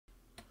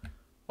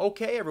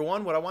Okay,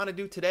 everyone, what I want to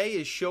do today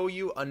is show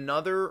you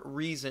another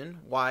reason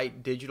why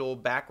digital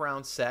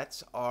background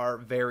sets are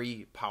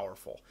very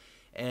powerful.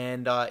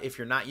 And if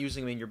you're not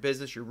using them in your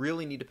business, you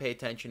really need to pay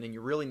attention and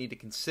you really need to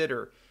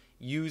consider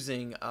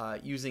using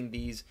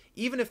these,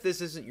 even if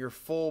this isn't your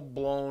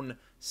full-blown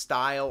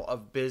style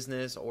of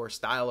business or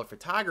style of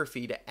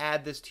photography. To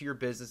add this to your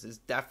business is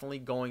definitely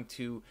going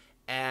to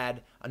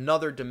add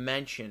another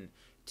dimension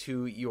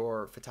to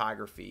your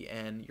photography,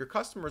 and your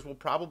customers will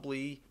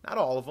probably, not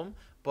all of them,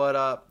 but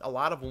a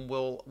lot of them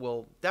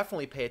will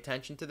definitely pay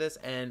attention to this,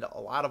 and a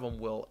lot of them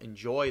will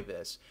enjoy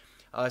this.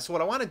 So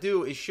what I want to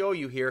do is show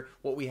you here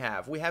what we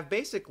have. We have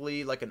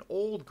basically like an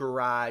old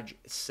garage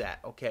set,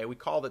 okay? We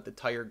called it the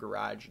Tire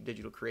Garage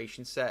Digital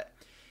Creation Set,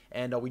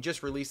 and we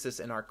just released this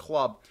in our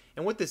club.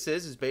 And what this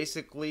is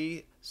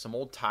basically some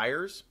old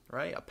tires,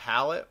 right? A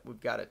pallet,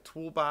 we've got a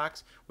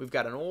toolbox, we've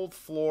got an old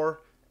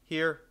floor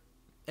here,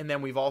 and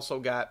then we've also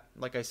got,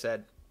 like I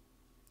said,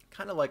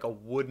 kind of like a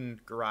wooden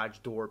garage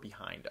door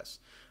behind us,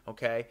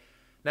 okay?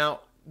 Now,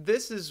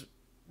 this is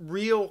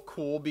real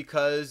cool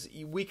because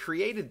we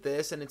created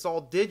this and it's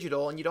all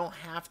digital and you don't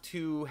have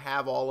to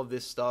have all of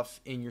this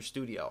stuff in your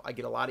studio. I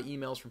get a lot of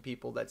emails from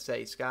people that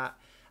say, Scott,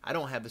 I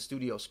don't have the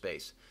studio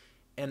space,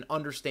 and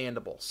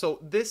understandable. So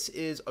this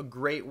is a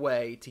great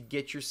way to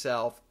get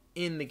yourself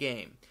in the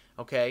game,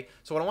 okay?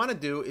 So what I want to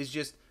do is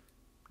just,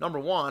 number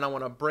one, I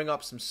want to bring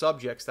up some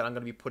subjects that I'm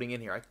going to be putting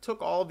in here. I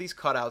took all of these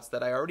cutouts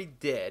that I already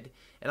did,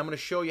 and I'm going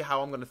to show you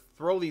how I'm going to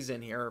throw these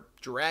in here,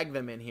 drag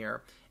them in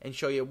here, and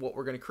show you what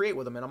we're going to create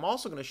with them. And I'm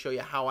also going to show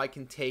you how I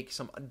can take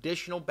some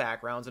additional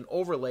backgrounds and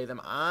overlay them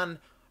on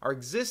our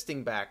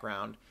existing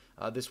background,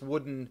 this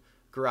wooden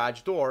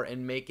garage door,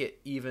 and make it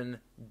even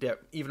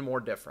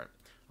more different.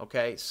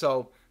 Okay,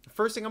 so the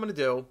first thing I'm going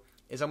to do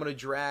is I'm going to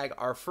drag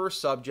our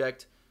first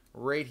subject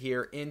right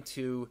here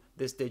into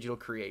this digital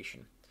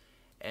creation.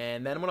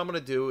 And then what I'm going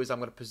to do is I'm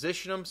going to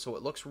position him so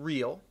it looks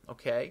real,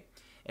 okay?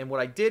 And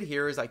what I did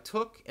here is I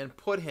took and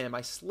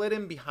I slid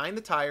him behind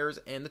the tires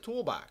and the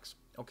toolbox,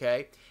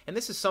 okay? And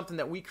this is something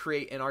that we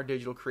create in our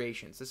digital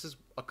creations. This is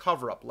a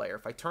cover-up layer.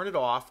 If I turn it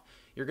off,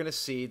 you're going to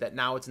see that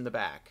now it's in the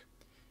back.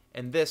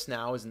 And this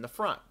now is in the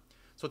front.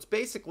 So it's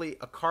basically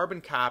a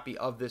carbon copy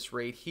of this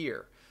right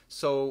here.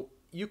 So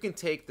you can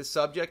take the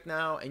subject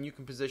now and you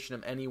can position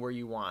him anywhere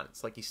you want.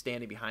 It's like he's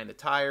standing behind the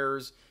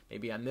tires,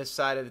 maybe on this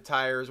side of the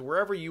tires,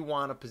 wherever you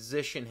want to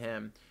position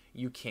him,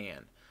 you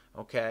can,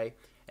 okay?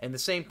 And the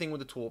same thing with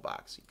the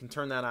toolbox. You can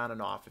turn that on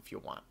and off if you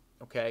want,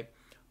 okay?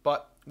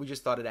 But we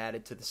just thought it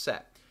added to the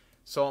set.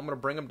 So I'm going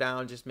to bring him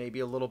down just maybe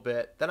a little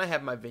bit. Then I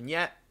have my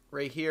vignette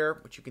right here,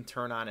 which you can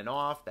turn on and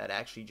off. That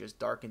actually just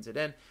darkens it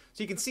in.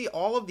 So you can see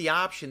all of the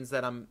options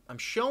that I'm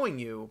showing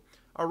you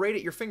are right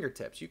at your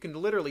fingertips. You can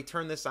literally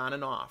turn this on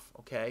and off,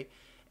 okay?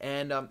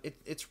 And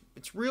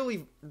it's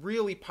really,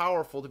 really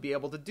powerful to be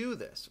able to do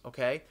this,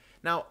 okay?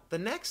 Now, the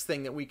next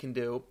thing that we can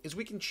do is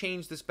we can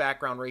change this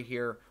background right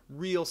here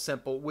real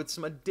simple with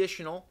some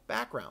additional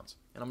backgrounds.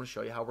 And I'm going to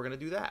show you how we're going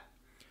to do that.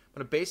 I'm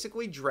going to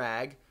basically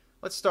drag,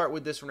 let's start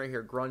with this one right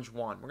here, Grunge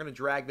 1. We're going to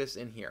drag this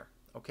in here,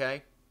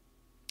 okay?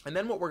 And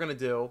then what we're going to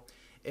do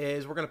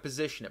is we're going to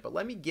position it. But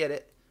let me get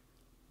it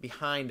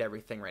behind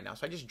everything right now.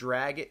 So I just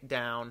drag it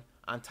down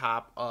on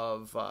top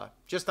of,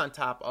 just on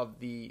top of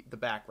the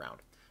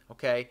background,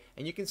 okay?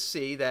 And you can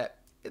see that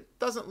it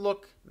doesn't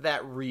look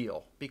that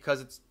real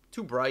because it's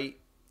too bright,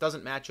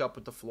 doesn't match up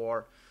with the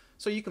floor.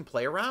 So you can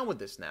play around with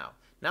this now.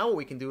 Now what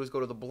we can do is go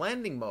to the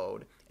blending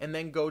mode and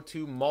then go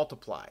to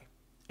multiply.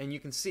 And you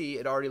can see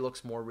it already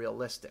looks more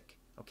realistic,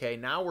 okay?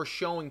 Now we're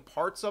showing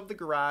parts of the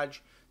garage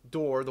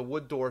door, the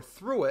wood door,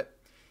 through it,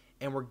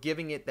 and we're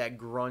giving it that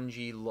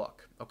grungy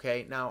look,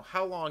 okay? Now,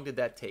 how long did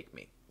that take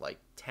me? Like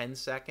 10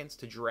 seconds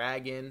to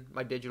drag in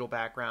my digital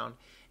background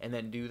and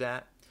then do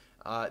that.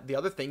 The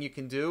other thing you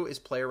can do is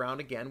play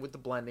around again with the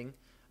blending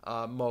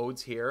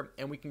modes here,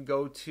 and we can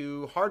go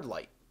to hard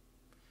light.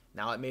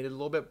 Now it made it a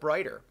little bit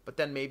brighter, but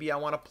then maybe I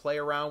want to play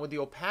around with the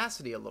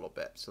opacity a little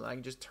bit, so I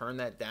can just turn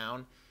that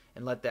down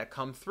and let that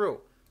come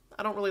through.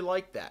 I don't really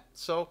like that,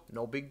 so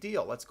no big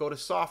deal. Let's go to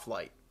soft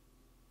light.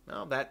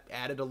 Now that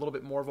added a little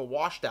bit more of a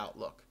washed out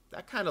look.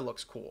 That kind of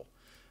looks cool.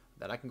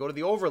 Then I can go to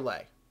the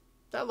overlay.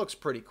 That looks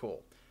pretty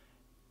cool.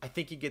 I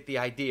think you get the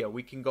idea.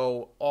 We can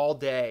go all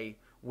day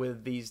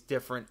with these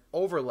different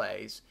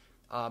overlays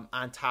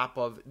on top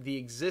of the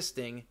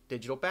existing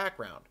digital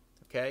background.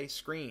 Okay,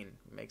 screen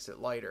makes it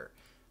lighter.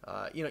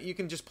 You know, you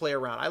can just play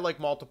around. I like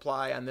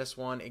multiply on this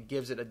one. It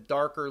gives it a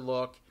darker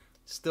look.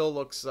 Still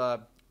looks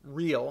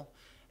real.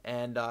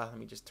 And let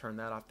me just turn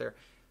that off there.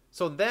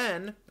 So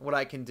then what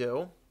I can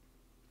do,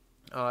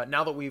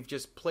 now that we've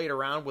just played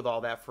around with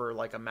all that for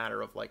like a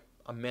matter of like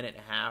a minute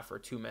and a half or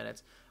 2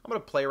 minutes, I'm going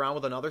to play around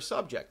with another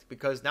subject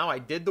because now I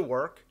did the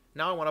work.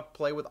 Now I want to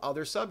play with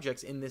other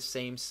subjects in this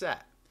same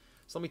set.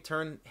 So let me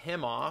turn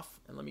him off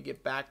and let me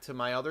get back to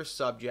my other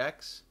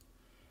subjects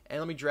and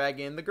let me drag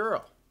in the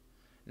girl.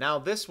 Now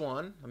this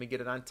one, let me get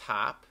it on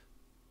top.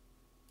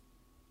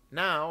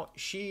 Now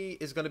she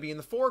is going to be in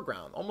the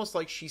foreground, almost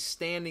like she's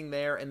standing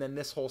there and then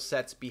this whole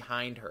set's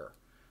behind her.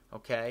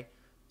 Okay?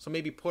 So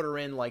maybe put her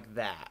in like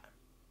that,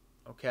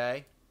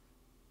 okay?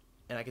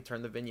 And I can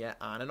turn the vignette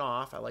on and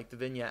off. I like the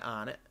vignette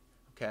on it,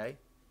 okay?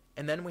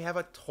 And then we have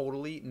a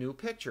totally new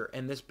picture.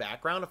 And this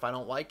background, if I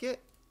don't like it,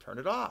 turn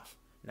it off.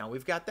 Now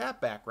we've got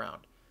that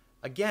background.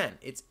 Again,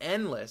 it's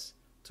endless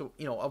to,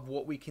 of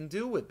what we can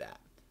do with that,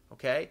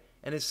 okay?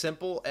 And as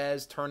simple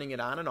as turning it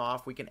on and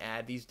off, we can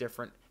add these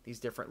different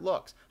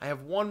looks. I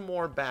have one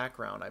more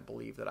background, I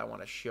believe, that I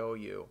want to show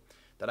you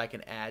that I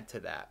can add to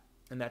that.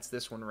 And that's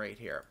this one right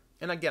here.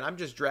 And again, I'm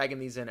just dragging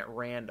these in at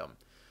random.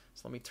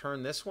 So let me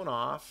turn this one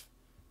off.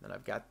 Then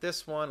I've got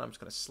this one. I'm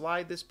just going to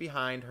slide this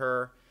behind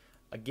her.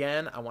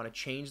 Again, I want to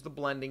change the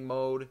blending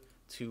mode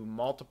to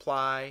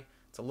multiply.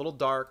 It's a little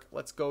dark.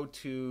 Let's go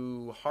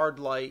to hard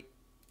light.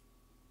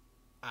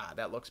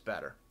 That looks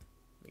better.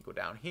 Let me go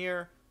down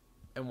here.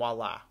 And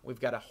voila,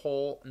 we've got a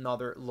whole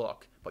nother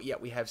look. But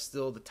yet we have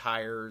still the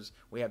tires,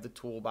 we have the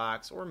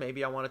toolbox, or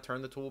maybe I want to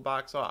turn the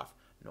toolbox off.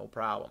 No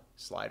problem.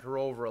 Slide her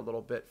over a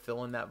little bit,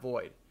 fill in that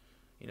void.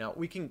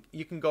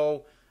 You can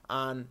go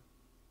on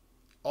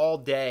all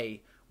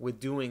day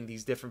with doing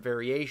these different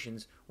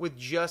variations with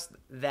just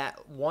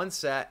that one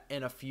set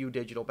and a few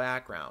digital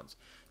backgrounds.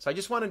 So I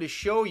just wanted to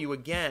show you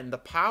again the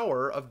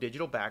power of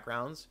digital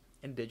backgrounds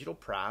and digital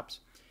props,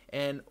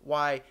 and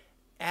why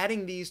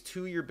adding these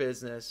to your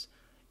business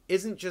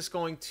isn't just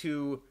going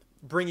to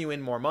bring you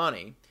in more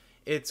money.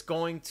 It's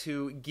going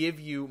to give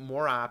you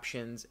more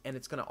options, and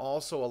it's going to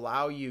also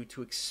allow you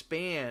to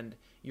expand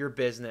your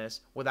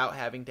business without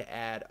having to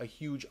add a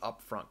huge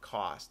upfront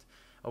cost.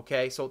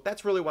 Okay, so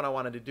that's really what I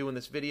wanted to do in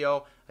this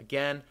video.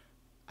 Again,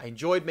 I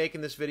enjoyed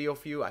making this video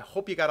for you. I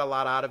hope you got a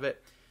lot out of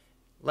it.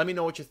 Let me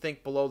know what you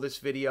think below this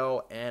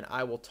video, and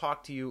I will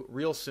talk to you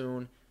real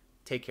soon.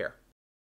 Take care.